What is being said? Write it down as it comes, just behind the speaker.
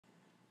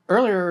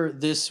earlier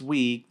this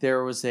week,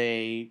 there was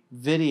a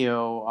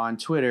video on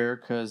Twitter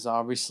because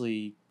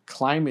obviously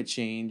climate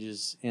change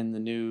is in the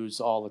news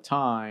all the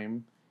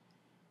time.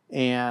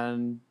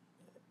 And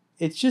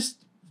it's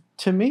just,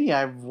 to me,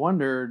 I've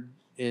wondered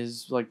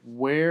is like,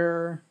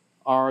 where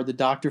are the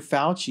Dr.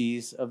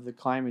 Fauci's of the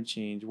climate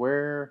change?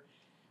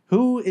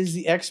 Who is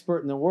the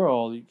expert in the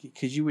world?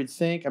 Because you would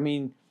think, I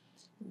mean,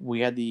 we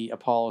had the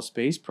Apollo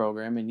space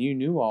program and you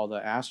knew all the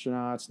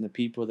astronauts and the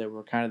people that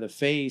were kind of the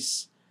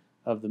face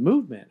of the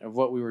movement of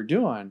what we were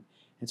doing.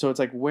 And so it's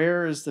like,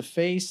 where is the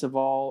face of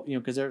all, you know,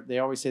 because they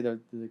always say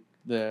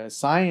the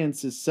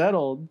science is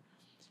settled.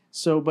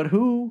 So, but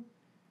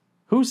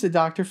who's the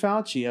Dr.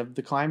 Fauci of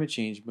the climate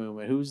change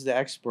movement? Who's the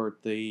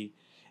expert, the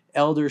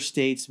elder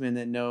statesman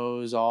that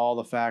knows all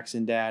the facts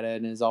and data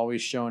and is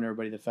always showing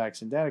everybody the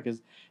facts and data?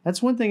 Because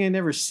that's one thing I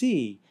never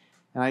see.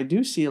 And I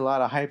do see a lot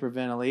of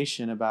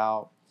hyperventilation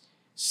about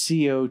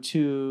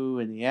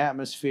CO2 in the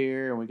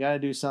atmosphere, and we got to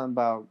do something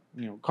about,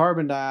 you know,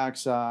 carbon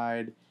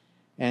dioxide.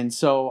 And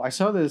so I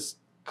saw this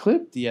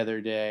clip the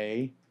other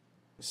day.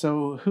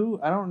 So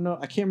I don't know,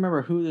 I can't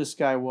remember who this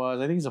guy was.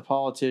 I think he's a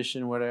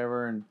politician,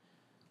 whatever. And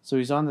so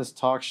he's on this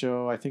talk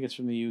show. I think it's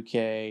from the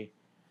UK.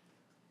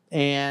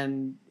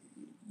 And,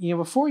 you know,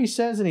 before he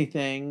says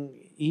anything,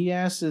 he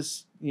asks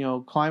this, you know,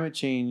 climate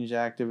change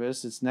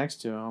activist that's next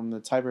to him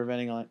that's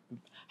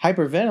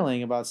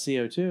hyperventilating about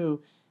CO2.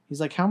 He's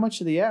like, how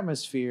much of the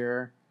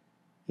atmosphere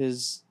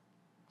is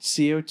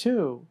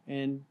CO2?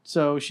 And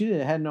so she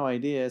had no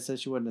idea, said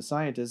she wasn't a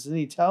scientist. And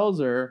he tells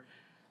her,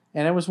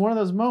 and it was one of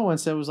those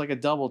moments that was like a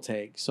double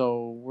take.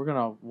 So we're going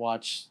to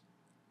watch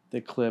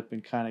the clip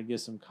and kind of give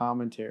some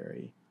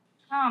commentary.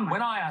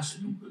 When I asked,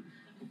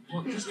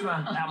 well, just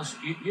around Alice,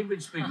 you've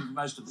been speaking for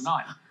most of the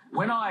night.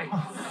 When I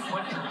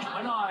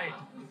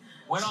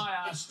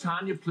asked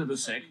Tanya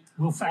Plibersek,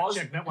 we'll fact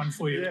check that one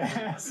for you.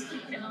 Yes.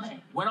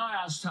 When I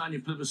asked Tanya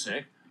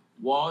Plibersek,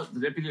 was the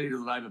deputy leader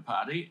of the Labor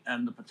Party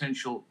and the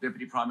potential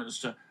deputy prime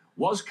minister,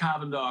 was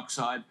carbon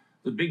dioxide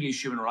the big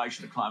issue in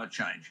relation to climate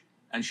change?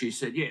 And she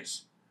said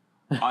yes.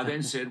 I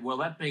then said, well,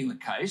 that being the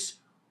case,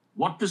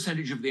 what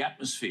percentage of the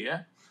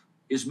atmosphere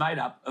is made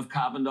up of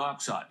carbon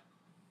dioxide?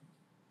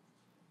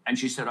 And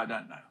she said, I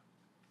don't know.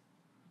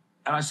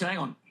 And I said, hang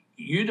on,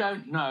 you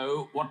don't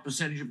know what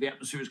percentage of the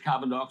atmosphere is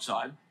carbon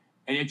dioxide,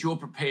 and yet you're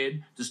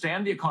prepared to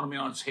stand the economy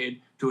on its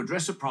head to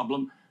address a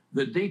problem,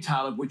 the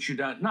detail of which you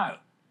don't know.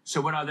 So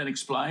when I then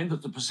explained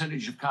that the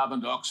percentage of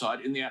carbon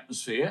dioxide in the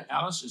atmosphere,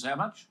 Alice, is how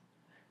much?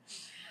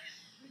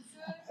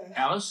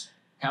 Alice,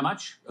 how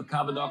much of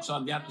carbon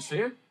dioxide in the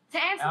atmosphere?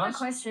 To answer the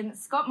question,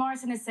 Scott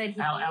Morrison has said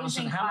he believes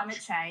in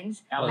climate change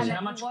and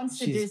that he wants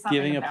to do something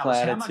giving a about Alice,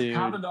 it. how much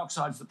carbon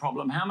dioxide is the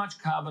problem? How much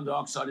carbon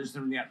dioxide is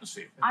there in the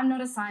atmosphere? I'm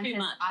not a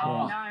scientist. I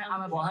don't know.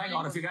 I'm a Well, hang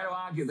on. If you're going to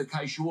argue the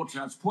case, you ought to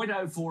know it's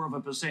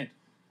 0.04%.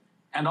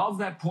 And of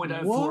that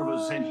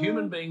 0.04%,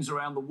 human beings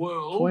around the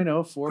world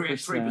 0.04%. create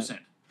 3%.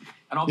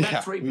 And of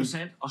that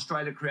 3%,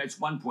 Australia creates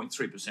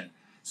 1.3%.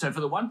 So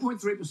for the 1.3%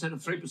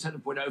 of 3%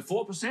 of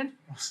 0.04%,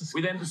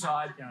 we then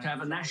decide to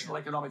have a national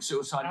economic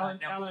suicide. I'm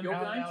happy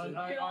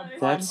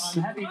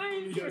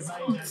to do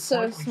it.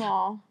 So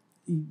small.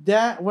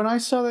 That when I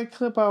saw that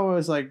clip, I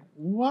was like,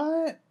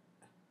 what?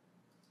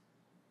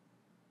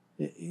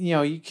 You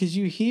know, because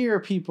you hear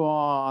people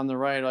on the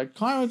right like,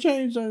 climate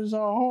change is a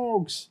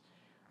hoax.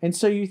 And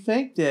so you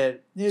think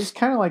that it's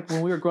kind of like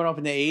when we were growing up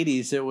in the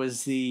 80s, it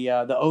was the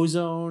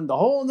ozone, the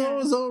whole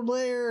ozone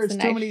layer. It's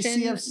too many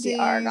CFCs, the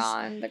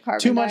argon, the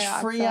carbon too much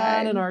dioxide.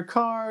 freon in our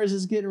cars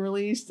is getting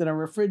released, in our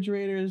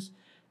refrigerators.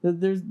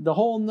 There's the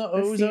whole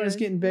ozone is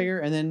getting bigger.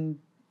 And then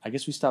I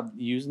guess we stopped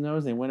using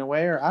those. They went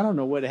away, or I don't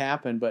know what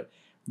happened, but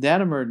that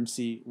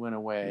emergency went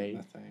away.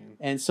 Methane.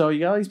 And so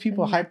you got all these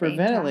people methane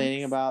hyperventilating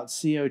tanks. about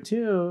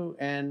CO2.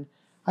 And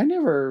I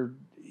never...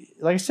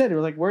 Like I said, it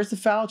was like, where's the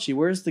Fauci?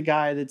 Where's the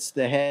guy that's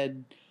the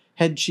head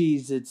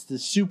cheese that's the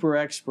super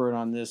expert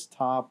on this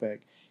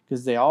topic?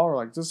 Because they all are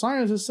like, the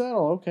science is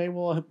settled. Okay,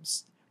 well,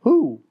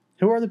 who?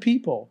 Who are the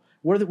people?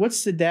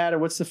 What's the data?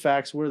 What's the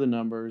facts? What are the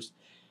numbers?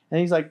 And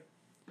he's like,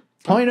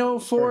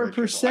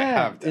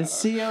 0.04% in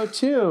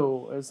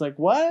CO2. It's like,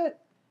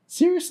 what?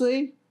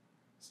 Seriously?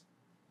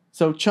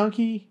 So,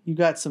 Chunky, you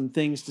got some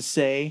things to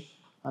say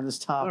on this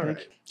topic. All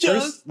right.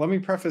 First, let me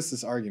preface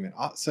this argument.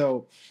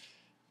 So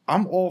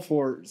I'm all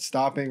for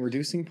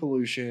reducing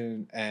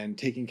pollution and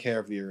taking care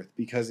of the earth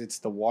because it's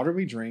the water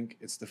we drink,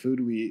 it's the food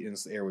we eat, and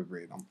it's the air we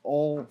breathe. I'm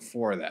all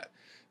for that.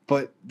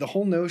 But the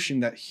whole notion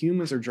that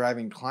humans are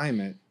driving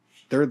climate,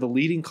 they're the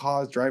leading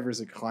drivers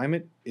of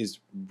climate, is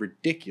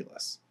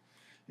ridiculous.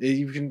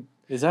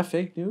 Is that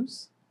fake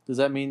news? Does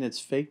that mean it's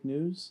fake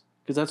news?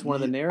 Because that's one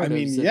of the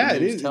narratives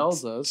it is.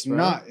 Tells us.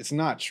 It's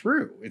not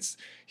true.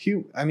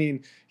 You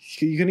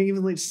can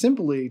even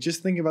simply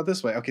just think about it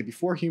this way. Okay,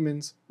 before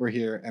humans were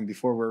here and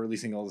before we're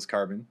releasing all this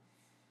carbon,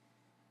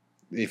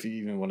 if you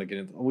even want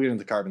to we'll get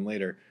into carbon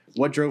later.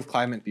 What drove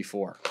climate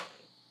before?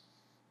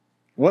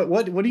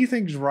 What do you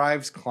think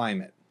drives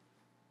climate?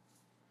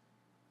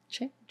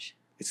 Change.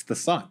 It's the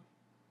sun.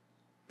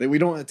 that we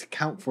don't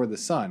account for the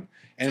sun,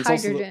 and it's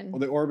hydrogen.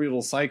 also the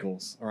orbital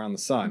cycles around the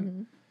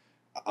sun.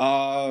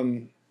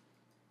 Mm-hmm.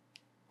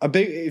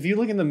 If you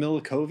look in the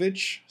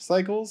Milankovitch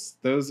cycles,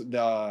 those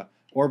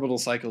orbital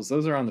cycles,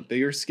 those are on the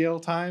bigger scale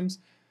times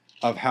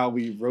of how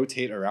we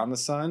rotate around the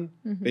sun.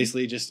 Mm-hmm.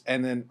 Basically,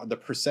 and then the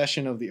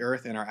precession of the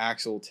Earth and our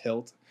axial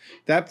tilt.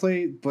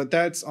 But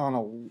that's on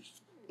a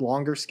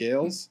longer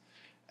scales.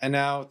 And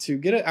now to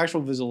get an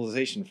actual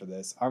visualization for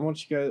this,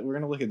 we're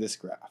gonna look at this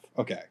graph.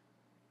 Okay.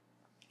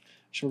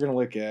 So we're gonna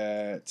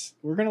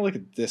look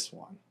at this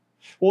one.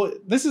 Well,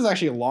 this is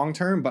actually a long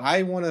term, but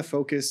I want to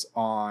focus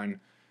on.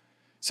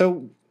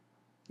 So,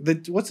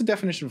 what's the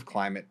definition of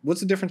climate? What's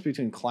the difference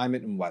between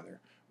climate and weather?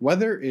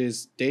 Weather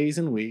is days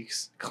and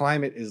weeks.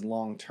 Climate is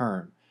long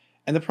term.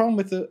 And the problem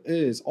with it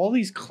is all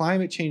these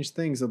climate change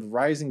things of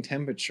rising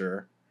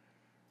temperature.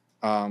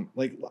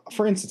 Like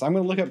for instance, I'm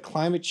going to look up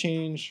climate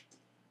change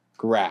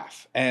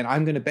graph, and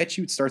I'm going to bet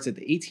you it starts at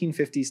the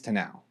 1850s to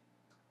now.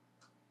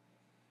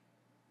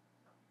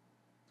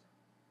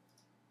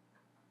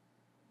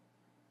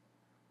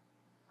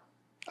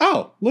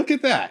 Oh, look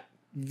at that.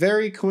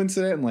 Very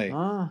coincidentally.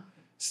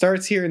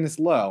 Starts here in this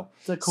low.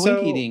 It's a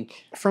quinky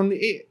dink. From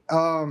the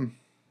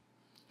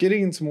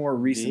getting into more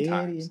recent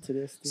times.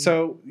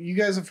 So you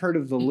guys have heard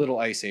of the Little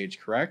Ice Age,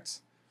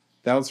 correct?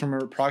 That was from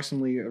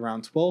approximately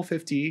around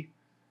 1250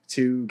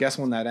 to guess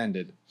when that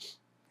ended.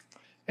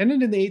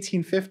 Ended in the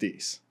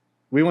 1850s.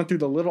 We went through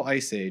the Little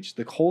Ice Age,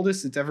 the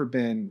coldest it's ever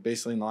been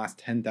basically in the last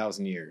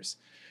 10,000 years.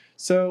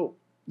 So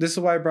this is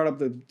why I brought up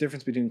the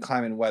difference between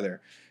climate and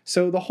weather.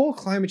 So the whole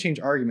climate change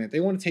argument, they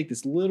want to take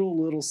this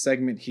little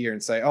segment here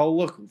and say, oh,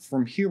 look,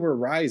 from here we're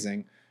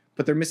rising,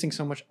 but they're missing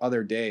so much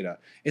other data.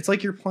 It's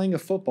like you're playing a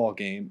football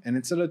game, and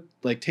instead of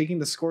like taking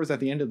the scores at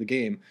the end of the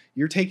game,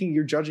 you're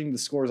judging the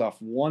scores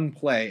off one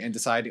play and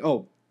deciding,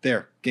 oh,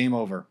 there, game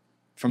over.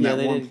 From that one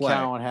play. Yeah, they didn't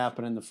count what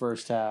happened in the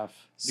first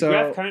half. The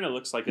graph kind of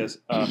looks like a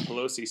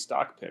Pelosi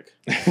stock pick.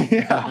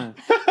 Yeah.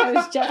 I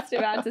was just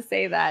about to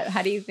say that.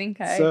 How do you think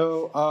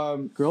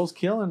girl's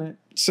killing it.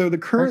 So the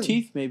current her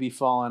teeth may be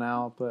falling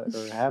out, or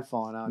have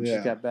fallen out. Yeah.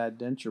 She's got bad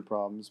denture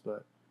problems,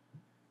 but.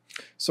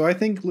 So I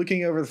think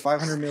looking over the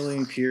 500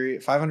 million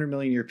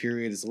year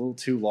period is a little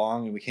too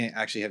long, and we can't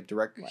actually have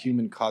direct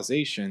human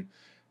causation.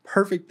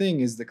 Perfect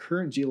thing is the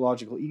current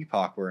geological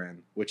epoch we're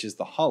in, which is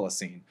the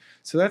Holocene.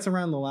 So that's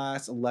around the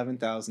last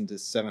 11,000 to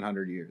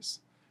 700 years.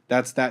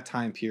 That's that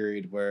time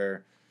period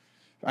where,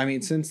 I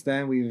mean, since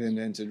then we've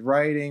invented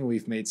writing,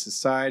 we've made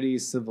society,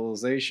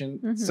 civilization.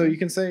 Mm-hmm. So you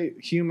can say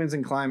humans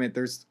and climate,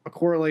 there's a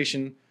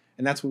correlation,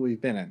 and that's what we've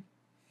been in.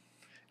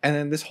 And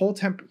then this whole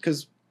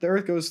because the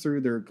Earth goes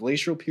through their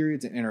glacial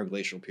periods and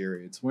interglacial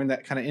periods. We're in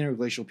that kind of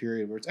interglacial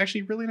period where it's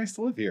actually really nice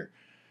to live here.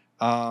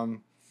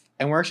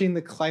 And we're actually in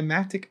the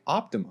climatic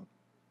optimum.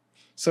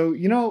 So,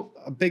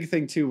 a big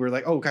thing too, we're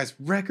like, oh guys,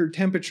 record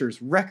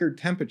temperatures.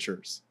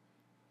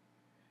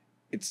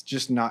 It's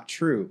just not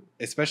true,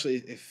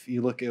 especially if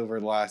you look over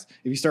if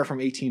you start from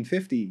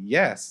 1850,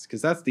 yes,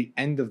 because that's the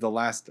end of the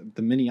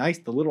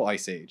Little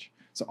Ice Age.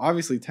 So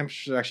obviously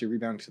temperatures are actually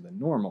rebounding to the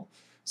normal.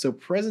 So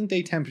present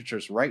day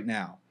temperatures right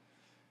now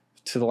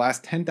to the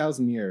last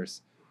 10,000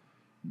 years.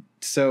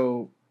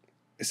 So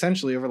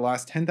essentially, over the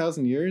last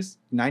 10,000 years,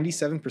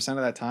 97% of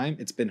that time,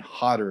 it's been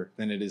hotter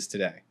than it is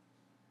today.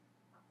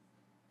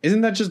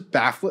 Isn't that just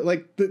baffling?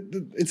 Like,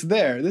 it's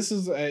there.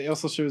 It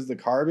also shows the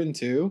carbon,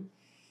 too.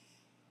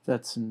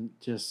 That's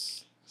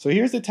just... So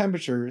here's the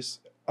temperatures.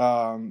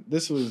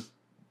 This was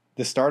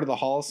the start of the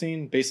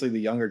Holocene, basically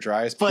the Younger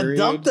Dryas period.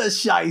 But dump the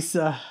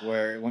scheisse.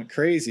 Where it went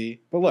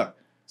crazy. But look,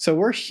 so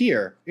we're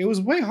here. It was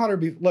way hotter.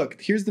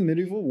 Look, here's the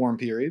medieval warm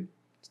period.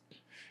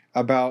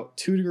 About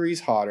 2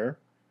 degrees hotter.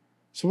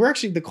 So we're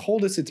actually the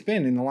coldest it's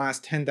been in the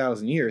last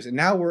 10,000 years. And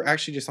now we're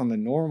actually just on the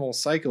normal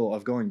cycle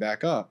of going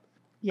back up.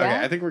 Yeah.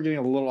 Okay, I think we're getting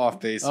a little off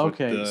base.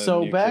 Okay,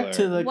 so back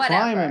to the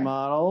climate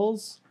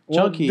models.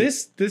 Well,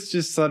 this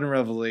just sudden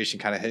revelation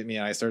kind of hit me,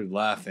 and I started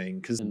laughing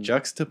because the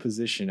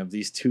juxtaposition of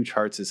these two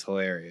charts is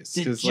hilarious.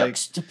 Because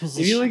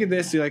if you look at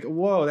this, you're like,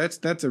 whoa,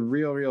 that's a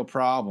real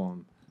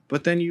problem.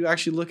 But then you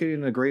actually look at it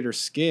in a greater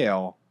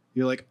scale,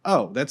 you're like,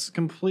 oh, that's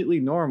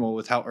completely normal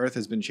with how Earth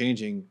has been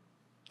changing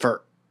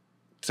for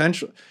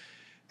centuries.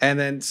 And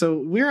then, so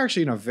we're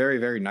actually in a very,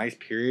 very nice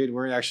period.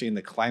 We're actually in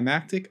the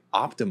climactic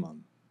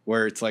optimum,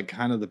 where it's like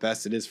kind of the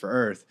best it is for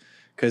Earth.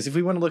 Because if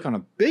we want to look on a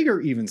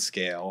bigger even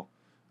scale,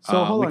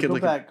 so hold on,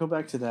 go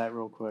back to that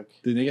real quick.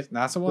 Did they get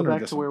NASA one? Go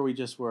back to where we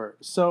just were.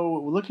 So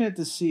we're looking at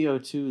the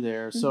CO2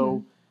 there. Mm-hmm.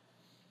 So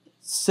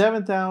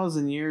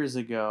 7,000 years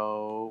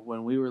ago,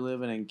 when we were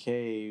living in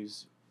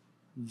caves,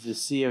 the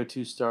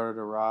CO2 started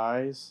to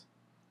rise,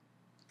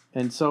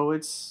 and so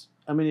it's.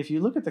 I mean, if you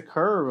look at the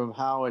curve of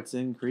how it's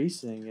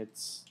increasing,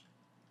 it's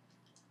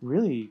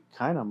really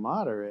kind of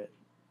moderate.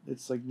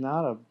 It's like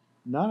not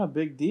a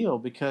big deal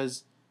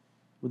because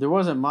there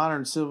wasn't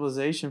modern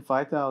civilization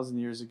 5,000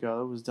 years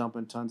ago. It was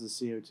dumping tons of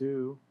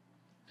CO2.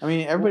 I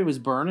mean, everybody was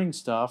burning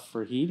stuff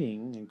for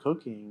heating and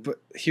cooking.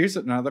 But here's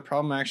another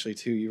problem actually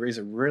too. You raise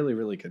a really,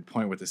 really good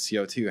point with the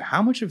CO2.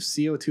 How much of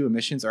CO2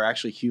 emissions are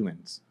actually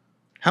humans?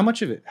 How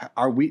much of it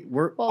are we?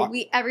 Well,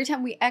 every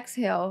time we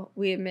exhale,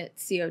 we emit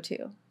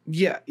CO2.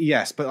 Yeah,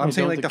 yes, but I'm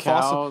saying like the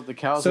fossil. The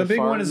cows. So are the big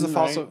one is the farting,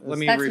 fossil. right? Let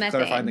me That's clarify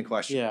methane. the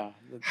question. Yeah.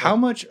 How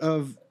much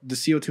of the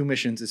CO2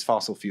 emissions is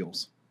fossil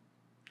fuels?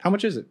 How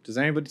much is it? Does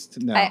anybody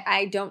know?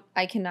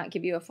 I cannot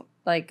give you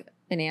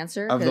an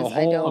answer Of the because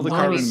whole I don't of the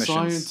wanna carbon be-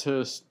 emissions.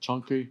 Scientist,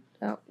 Chunky.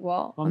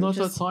 well, I'm not a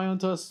just,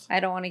 scientist. I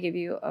don't want to give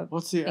you a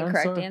What's the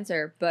incorrect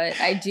answer, but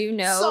I do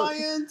know.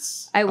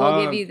 Science. I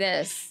will give you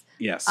this.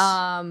 Yes.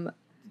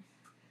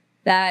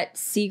 That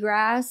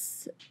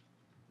seagrass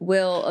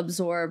will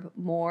absorb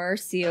more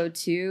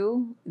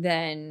CO2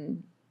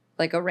 than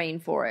like a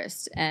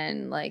rainforest,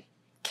 and like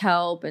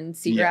kelp and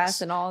seagrass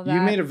Yes. and all of that.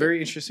 You made a very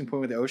interesting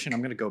point with the ocean. I'm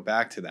going to go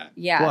back to that.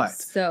 Yeah. But,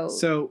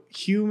 so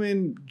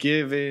human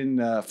given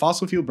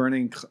fossil fuel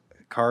burning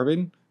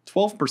carbon,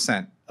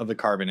 12% of the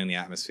carbon in the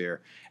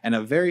atmosphere. And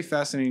a very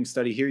fascinating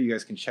study here, you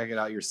guys can check it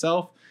out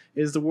yourself,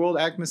 is the world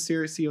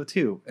atmosphere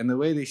CO2. And the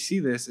way they see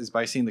this is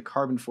by seeing the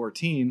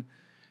carbon-14,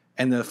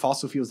 and the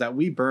fossil fuels that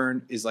we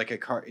burn is like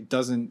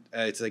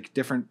it's like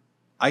different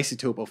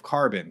isotope of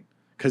carbon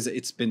because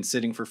it's been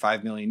sitting for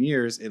 5 million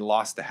years. It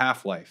lost the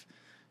half-life.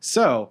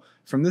 So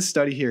from this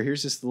study here,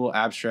 here's just a little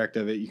abstract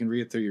of it. You can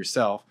read it through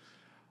yourself.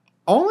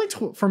 Only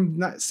from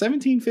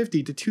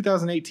 1750 to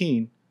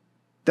 2018,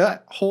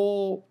 that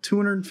whole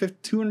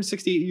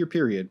 268-year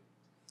period,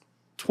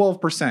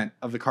 12%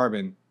 of the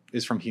carbon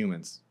is from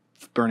humans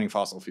burning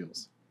fossil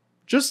fuels.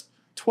 Just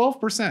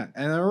 12%.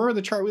 And remember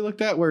the chart we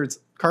looked at where it's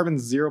carbon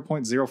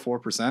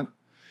 0.04%?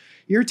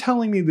 You're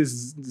telling me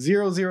this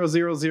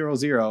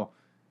 0.0000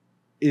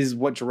 is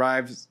what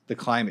drives the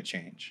climate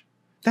change.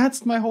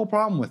 That's my whole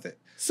problem with it.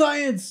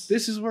 Science.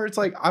 This is where it's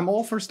like, I'm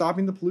all for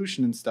stopping the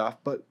pollution and stuff,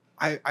 but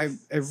I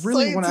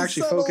really want to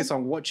actually focus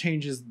on what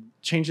changes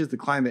the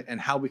climate and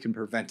how we can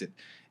prevent it.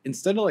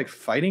 Instead of like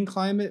fighting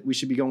climate, we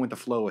should be going with the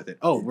flow with it.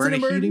 Oh, we're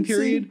in a heating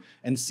period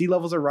and sea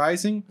levels are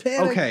rising.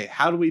 Panic. Okay,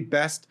 how do we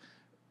best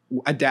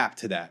adapt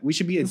to that? We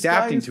should be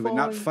adapting to it,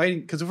 not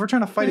fighting. Because if we're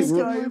trying to fight it,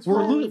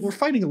 we're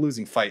fighting a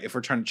losing fight if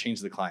we're trying to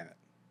change the climate.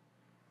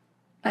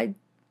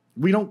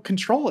 We don't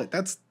control it.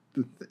 That's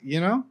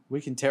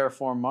we can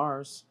terraform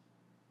Mars.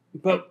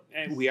 But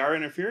we are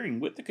interfering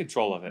with the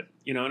control of it.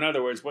 In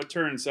other words, what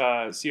turns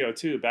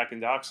CO2 back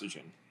into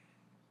oxygen?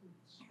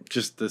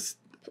 Just the sea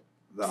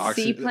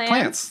oxygen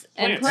plants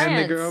and plants. And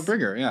they grow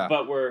bigger, yeah.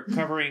 But we're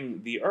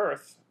covering the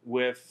earth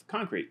with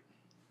concrete.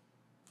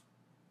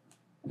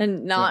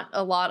 And not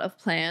a lot of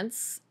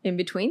plants in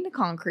between the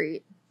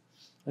concrete.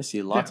 I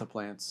see lots of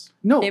plants.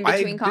 No, in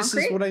between this is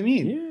concrete? what I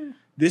mean. Yeah.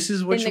 This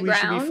is what we should be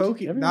ground?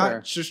 focusing, Everywhere.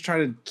 not just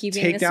trying to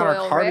Keeping take the down our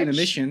soil carbon rich?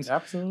 emissions.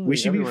 Absolutely. We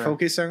should everywhere. be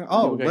focusing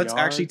on, People got let's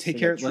actually yards, take they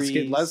care, got let's get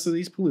trees. less of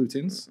these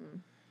pollutants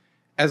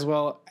as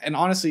well. And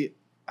honestly,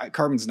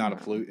 carbon's not a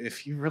pollutant.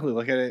 If you really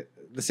look at it,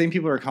 the same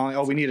people are calling,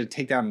 we need to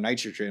take down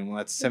nitrogen. Well,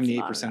 that's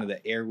 78% of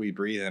the air we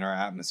breathe in our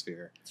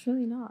atmosphere. It's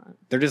really not.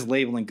 They're just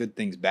labeling good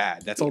things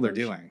bad. That's all they're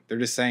doing. They're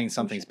just saying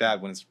something's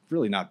bad when it's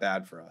really not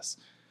bad for us.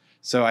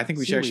 So I think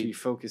we should actually be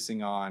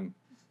focusing on,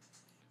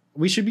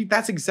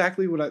 that's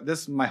exactly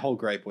this is my whole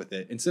gripe with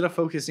it. Instead of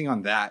focusing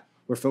on that,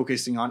 we're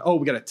focusing on,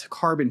 we got to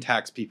carbon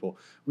tax people.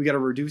 We got to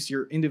reduce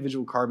your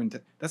individual carbon.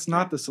 That's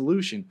not the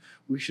solution.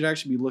 We should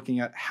actually be looking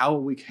at how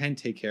we can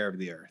take care of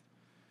the earth.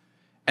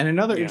 And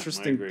another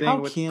interesting thing How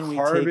with can we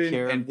carbon take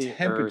care and of the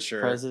temperature.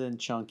 Earth, President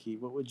Chunky,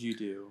 what would you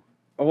do?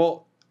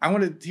 Well,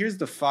 here's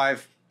the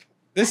 5.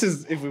 This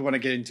is if we want to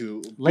get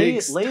into Lay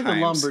big the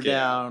time lumber scale.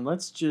 down.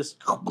 Let's just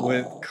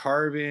With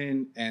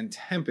carbon and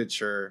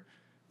temperature,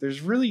 there's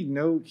really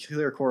no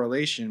clear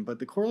correlation, but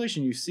the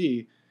correlation you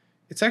see,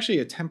 it's actually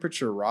a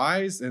temperature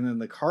rise and then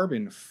the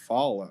carbon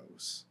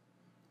follows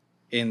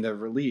in the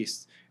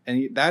release.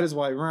 And that is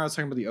why, remember I was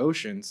talking about the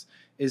oceans,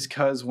 is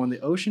because when the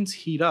oceans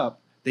heat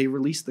up, they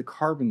release the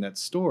carbon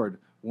that's stored.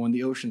 When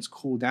the oceans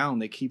cool down,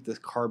 they keep the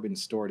carbon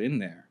stored in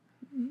there.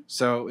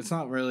 So it's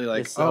not really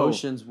like, it's the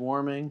ocean's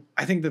warming.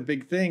 I think the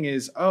big thing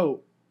is,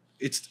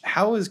 it's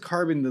how is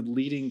carbon the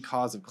leading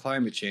cause of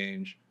climate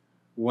change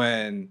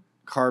when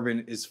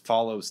carbon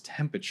follows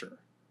temperature?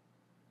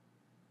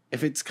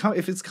 If it's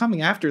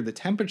coming after the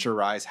temperature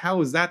rise,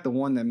 how is that the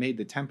one that made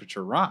the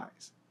temperature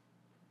rise?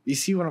 You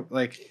see what I'm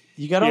like?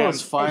 You got all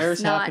those fires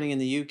It's not- happening in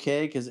the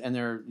UK and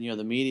they're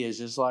the media is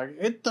just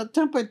like the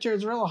temperature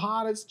is real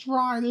hot, it's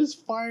dry, there's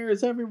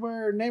fires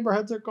everywhere,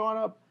 neighborhoods are going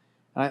up,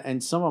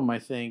 and some of them I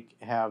think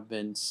have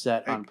been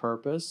set on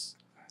purpose.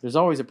 There's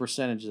always a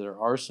percentage that are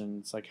arson.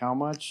 It's like how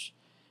much,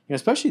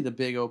 especially the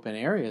big open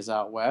areas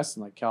out west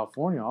and like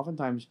California.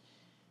 Oftentimes,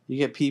 you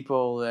get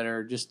people that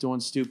are just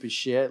doing stupid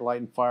shit,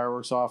 lighting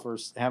fireworks off or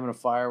having a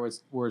fire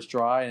where it's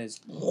dry and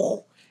it's.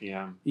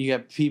 Yeah. You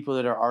got people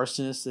that are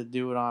arsonists that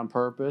do it on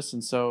purpose.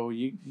 And so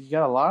you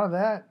got a lot of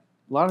that,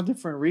 a lot of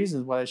different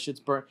reasons why that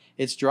shit's burnt.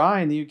 It's dry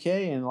in the UK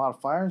and a lot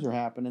of fires are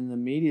happening. The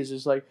media is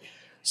just like,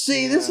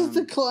 see, this is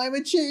the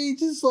climate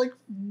change. It's like,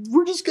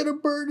 we're just going to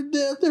burn to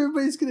death.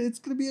 It's going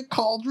to be a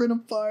cauldron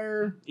of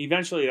fire.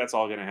 Eventually, that's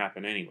all going to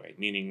happen anyway,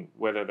 meaning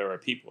whether there are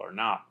people or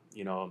not.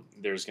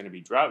 There's going to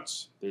be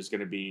droughts. There's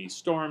going to be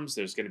storms.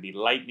 There's going to be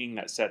lightning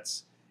that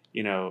sets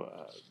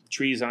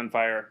trees on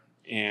fire,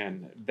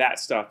 and that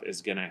stuff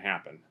is going to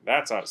happen.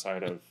 That's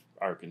outside of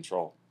our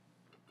control.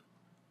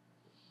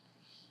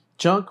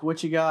 Junk,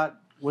 what you got?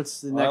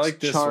 What's the next I like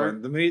this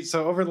chart? one.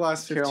 So over the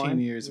last 15 Caroline,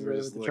 years, you we're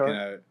ready just with the looking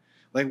chart? at it.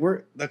 Like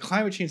the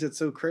climate change that's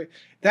so crazy.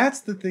 That's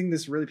the thing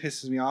that's really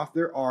pisses me off.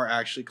 There are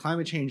actually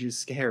climate change is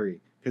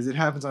scary because it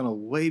happens on a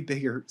way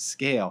bigger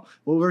scale.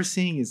 What we're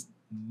seeing is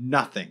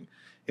nothing.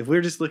 If we're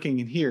just looking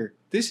in here,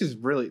 this is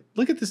really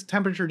look at this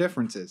temperature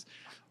differences.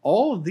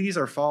 All of these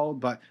are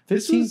followed by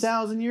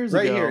 15,000 years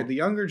right ago. here, the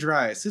Younger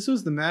Dryas. This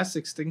was the mass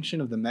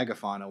extinction of the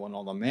megafauna when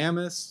all the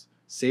mammoths,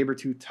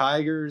 saber-toothed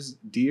tigers,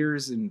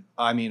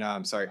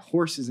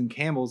 horses and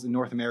camels in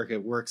North America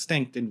were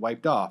extinct and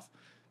wiped off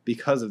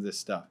because of this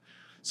stuff.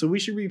 So we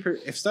should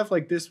if stuff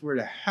like this were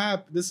to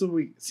happen, this is what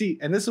we see,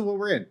 and this is what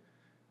we're in,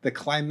 the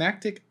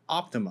climactic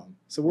optimum.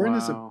 So we're in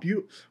this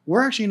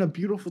we're actually in a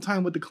beautiful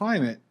time with the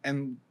climate,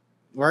 and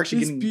we're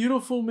actually getting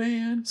beautiful,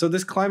 man. So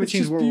this climate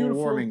change where we're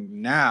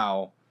warming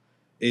now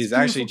is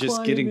actually just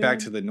climate, getting back man.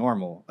 to the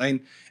normal.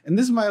 And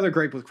this is my other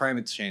gripe with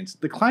climate change.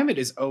 The climate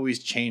is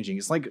always changing.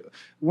 It's like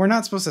we're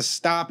not supposed to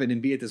stop it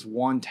and be at this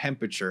one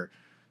temperature.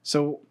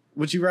 So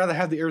would you rather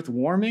have the earth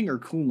warming or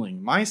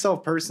cooling?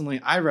 Myself personally,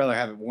 I'd rather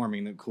have it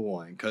warming than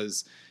cooling,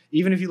 because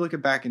even if you look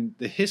at back in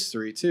the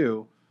history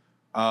too,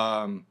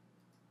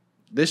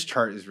 this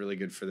chart is really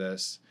good for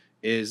this.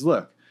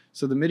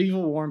 So the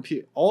medieval warm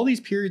all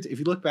these periods, if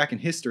you look back in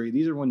history,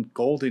 these are when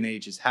golden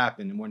ages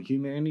happened and when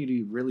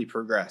humanity really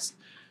progressed.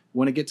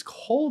 When it gets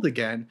cold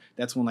again,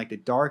 that's when like the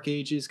dark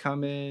ages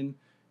come in,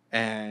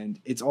 and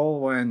it's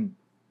all when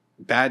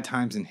bad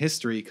times in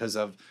history because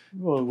of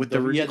with the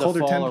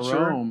colder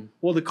temperature.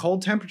 Well, the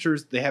cold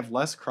temperatures, they have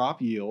less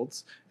crop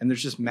yields, and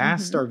there's just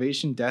mass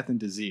starvation, death, and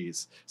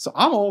disease. So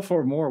I'm all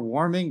for more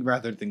warming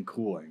rather than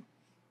cooling.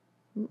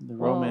 The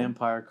Roman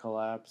Empire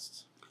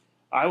collapsed.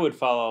 I would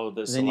follow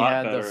this a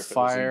lot better if it was in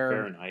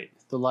Fahrenheit.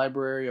 The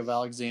Library of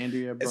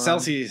Alexandria burned.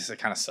 Celsius, it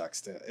kind of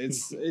sucks.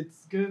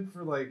 It's good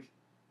for like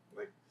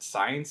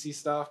sciencey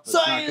stuff, but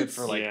it's not good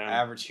for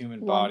average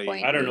human body.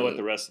 I don't know what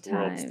the rest of the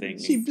world's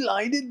thinking. She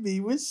blinded me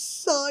with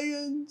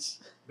science.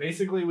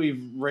 Basically,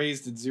 we've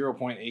raised it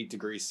 0.8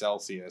 degrees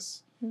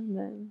Celsius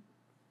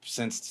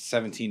since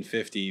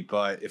 1750.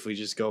 But if we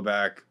just go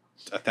back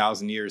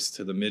 1,000 years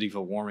to the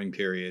medieval warming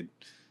period,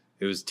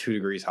 it was 2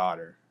 degrees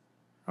hotter,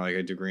 or like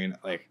a degree.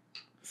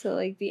 So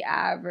like the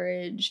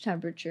average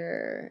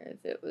temperature,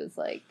 if it was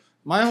like.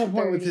 My whole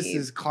point with this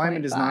is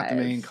climate is not the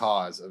main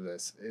cause of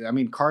this. I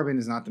mean, carbon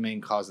is not the main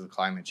cause of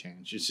climate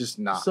change. It's just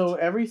not. So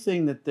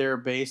everything that they're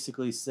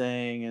basically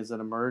saying is an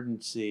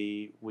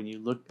emergency. When you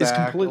look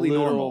back completely a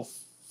little normal.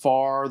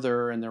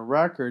 farther in the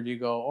record, you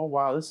go, "Oh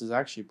wow, this is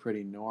actually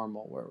pretty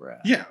normal where we're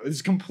at." Yeah,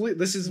 it's complete.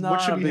 This is Not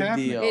what should a be big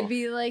happening. deal. It'd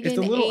be like If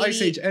the little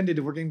ice age ended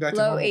and we're getting back to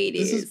low normal, 80s.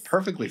 this is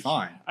perfectly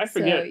fine. I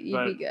forget, So you'd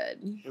but be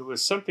good. it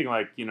was something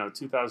like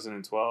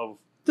 2012.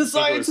 The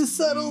science is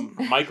settled.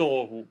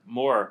 Michael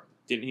Moore.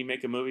 Didn't he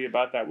make a movie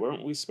about that?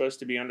 Weren't we supposed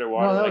to be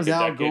underwater No, that like was a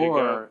Al decade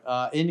ago?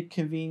 Gore.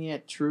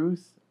 Inconvenient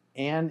Truth,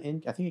 I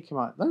think it came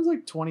out. That was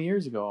like 20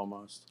 years ago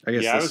almost. I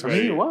guess Yeah, I was I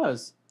think it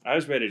was. I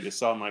was ready to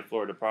sell my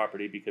Florida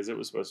property because it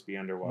was supposed to be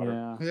underwater.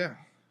 Yeah. Yeah.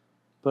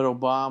 But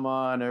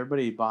Obama and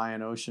everybody buying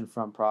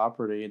oceanfront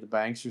property, the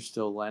banks are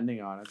still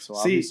lending on it. So See,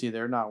 obviously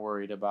they're not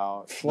worried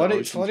about the Flooding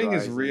oceans is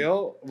rising.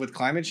 real with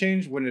climate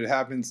change when it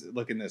happens.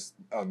 Look in this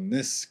on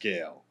this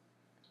scale.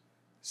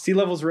 Sea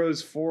levels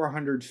rose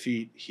 400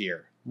 feet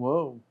here.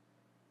 Whoa.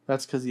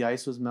 That's because the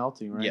ice was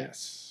melting, right?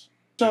 Yes.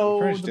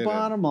 So the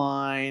bottom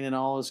line in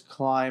all this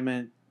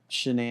climate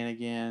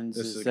shenanigans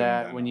This is is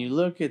that going when you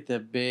look at the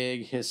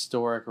big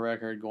historic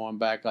record going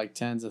back like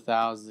tens of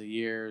thousands of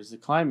years, the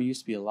climate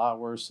used to be a lot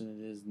worse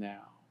than it is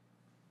now.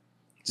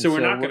 So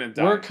And we're not going to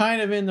die. We're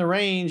kind of in the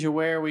range of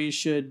where we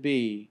should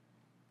be.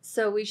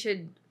 So we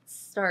should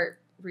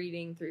start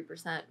reading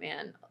 3%,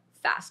 man,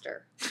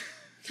 faster.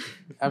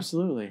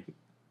 Absolutely.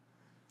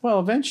 Well,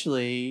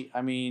 eventually,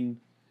 I mean,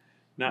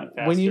 Not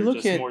faster, when you look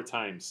just at more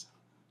times.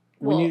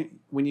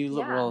 when you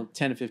look, yeah. well,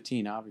 10 to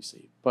 15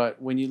 obviously,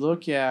 but when you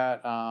look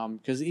at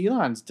because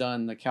Elon's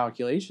done the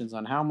calculations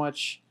on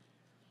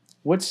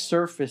what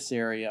surface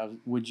area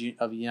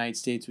of the United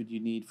States would you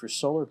need for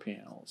solar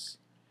panels,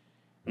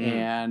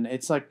 and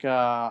it's like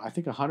I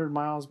think 100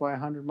 miles by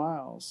 100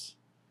 miles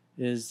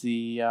is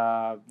the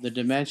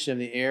dimension of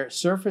the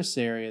surface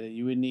area that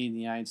you would need in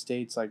the United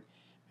States, like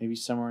maybe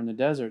somewhere in the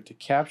desert, to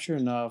capture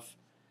enough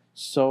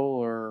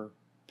solar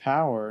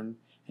power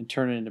and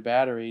turn it into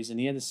batteries. And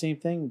he had the same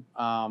thing,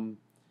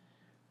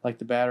 like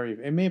the battery.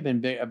 It may have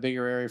been a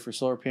bigger area for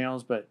solar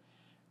panels, but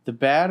the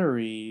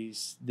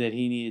batteries that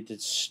he needed to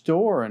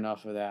store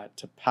enough of that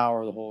to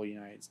power the whole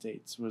United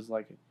States was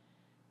like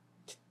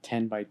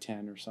 10 by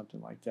 10 or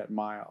something like that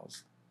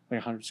miles, like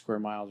 100 square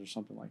miles or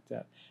something like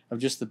that, of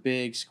just the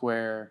big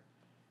square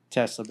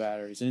Tesla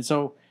batteries. And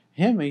so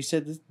he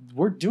said,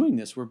 we're doing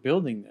this, we're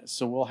building this.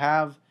 So we'll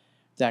have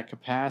that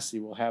capacity,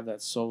 we'll have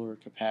that solar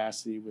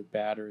capacity with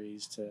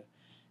batteries to,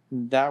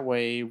 that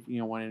way,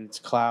 when it's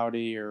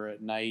cloudy or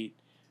at night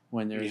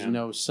when there's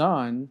no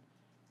sun,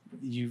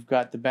 you've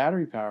got the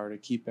battery power to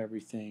keep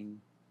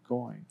everything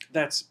going.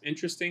 That's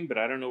interesting, but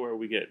I don't know where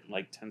we get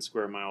like 10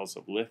 square miles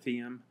of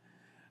lithium.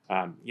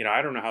 I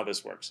don't know how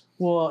this works.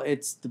 Well,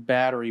 it's the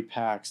battery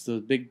packs, the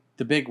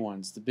big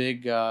ones, the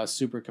big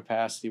super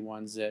capacity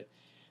ones that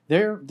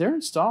they're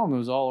installing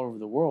those all over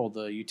the world.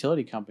 The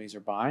utility companies are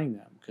buying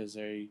them because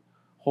they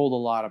hold a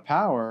lot of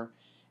power,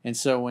 and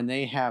so when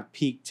they have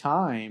peak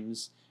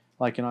times,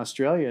 like in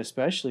Australia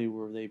especially,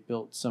 where they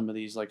built some of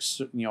these like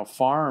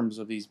farms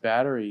of these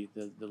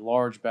the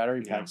large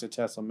battery packs that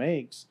Tesla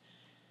makes.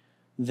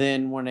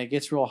 Then when it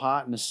gets real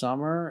hot in the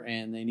summer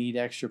and they need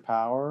extra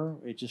power,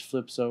 it just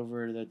flips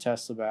over to the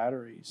Tesla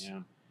batteries.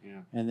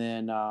 Yeah. And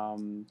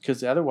then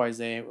because otherwise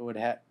they would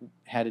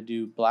had to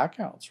do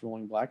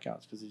rolling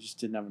blackouts, because they just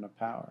didn't have enough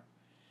power.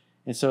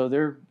 And so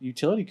their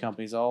utility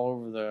companies all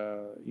over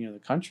the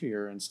country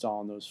are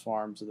installing those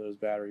farms of those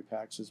battery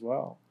packs as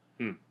well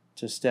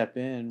to step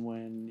in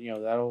when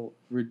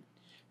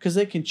because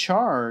they can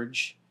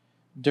charge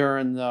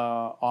during the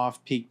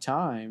off-peak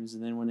times,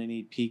 and then when they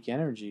need peak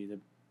energy, the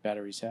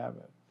batteries have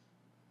it.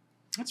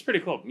 That's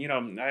pretty cool.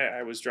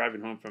 I was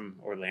driving home from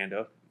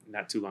Orlando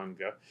not too long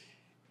ago,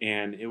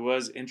 and it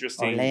was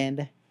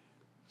interesting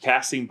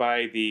passing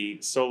by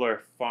the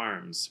solar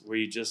farms where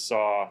you just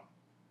saw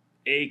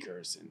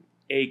acres and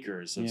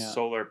acres of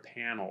solar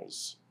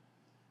panels.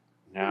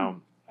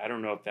 Now, I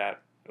don't know if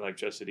that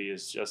electricity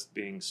is just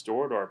being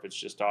stored or if it's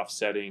just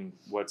offsetting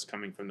what's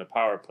coming from the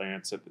power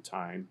plants at the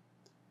time.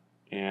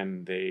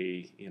 And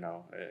they,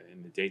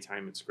 in the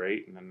daytime it's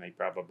great, and then they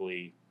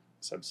probably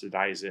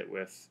subsidize it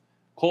with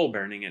coal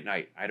burning at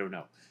night. I don't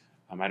know.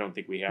 I don't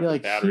think we have the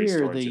battery here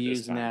storage they at this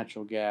use time.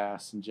 natural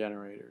gas and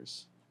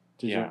generators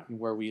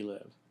where we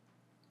live.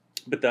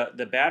 But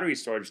the battery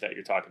storage that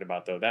you're talking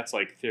about, though, that's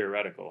like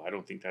theoretical. I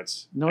don't think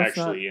that's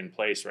actually in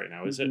place right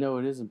now, is it? No,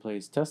 it is in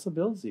place. Tesla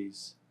builds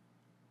these.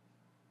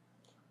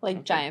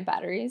 Like giant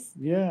batteries?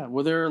 Yeah.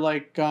 Well, they're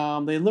like,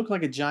 they look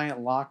like a giant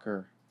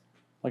locker,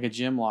 like a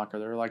gym locker.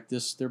 They're like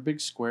this, they're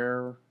big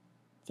square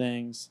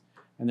things,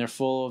 and they're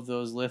full of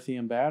those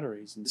lithium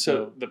batteries. And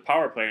so the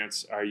power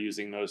plants are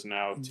using those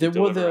now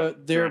to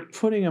they're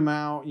putting them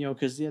out,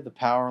 because the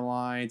power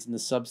lines and the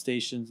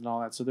substations and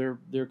all that. So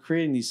they're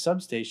creating these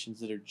substations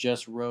that are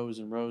just rows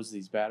and rows of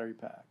these battery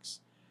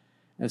packs.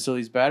 And so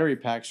these battery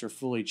packs are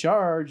fully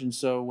charged, and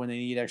so when they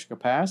need extra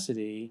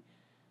capacity,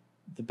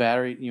 the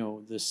battery,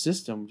 the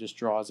system just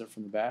draws it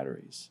from the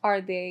batteries. Are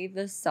they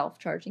the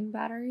self-charging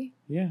battery?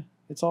 Yeah.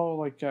 It's all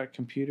like a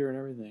computer and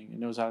everything. It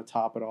knows how to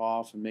top it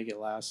off and make it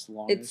last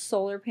longer. It's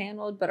solar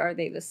paneled, but are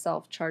they the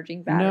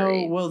self-charging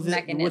battery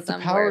mechanism? With the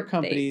power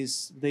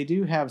companies, they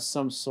do have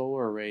some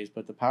solar arrays,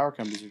 but the power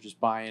companies are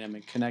just buying them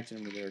and connecting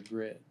them to their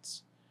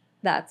grids.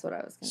 That's what I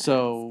was going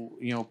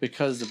to ask.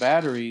 Because the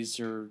batteries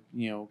are,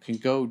 can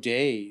go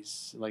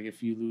days. Like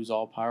if you lose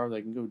all power,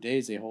 they can go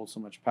days. They hold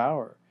so much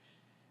power.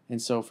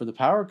 And so for the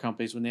power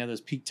companies, when they have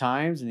those peak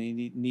times and they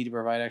need to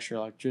provide extra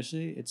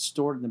electricity, it's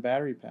stored in the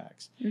battery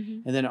packs.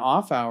 Mm-hmm. And then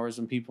off hours,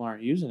 when people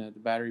aren't using it, the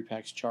battery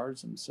packs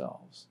charge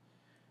themselves.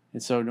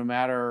 And so no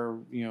matter,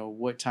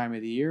 what time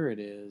of the year it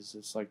is,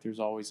 it's like there's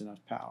always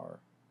enough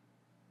power.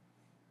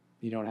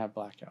 You don't have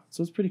blackouts.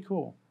 So it's pretty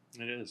cool.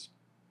 It is.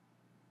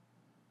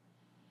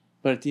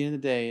 But at the end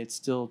of the day, it's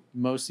still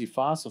mostly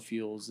fossil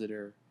fuels that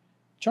are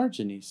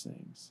charging these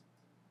things.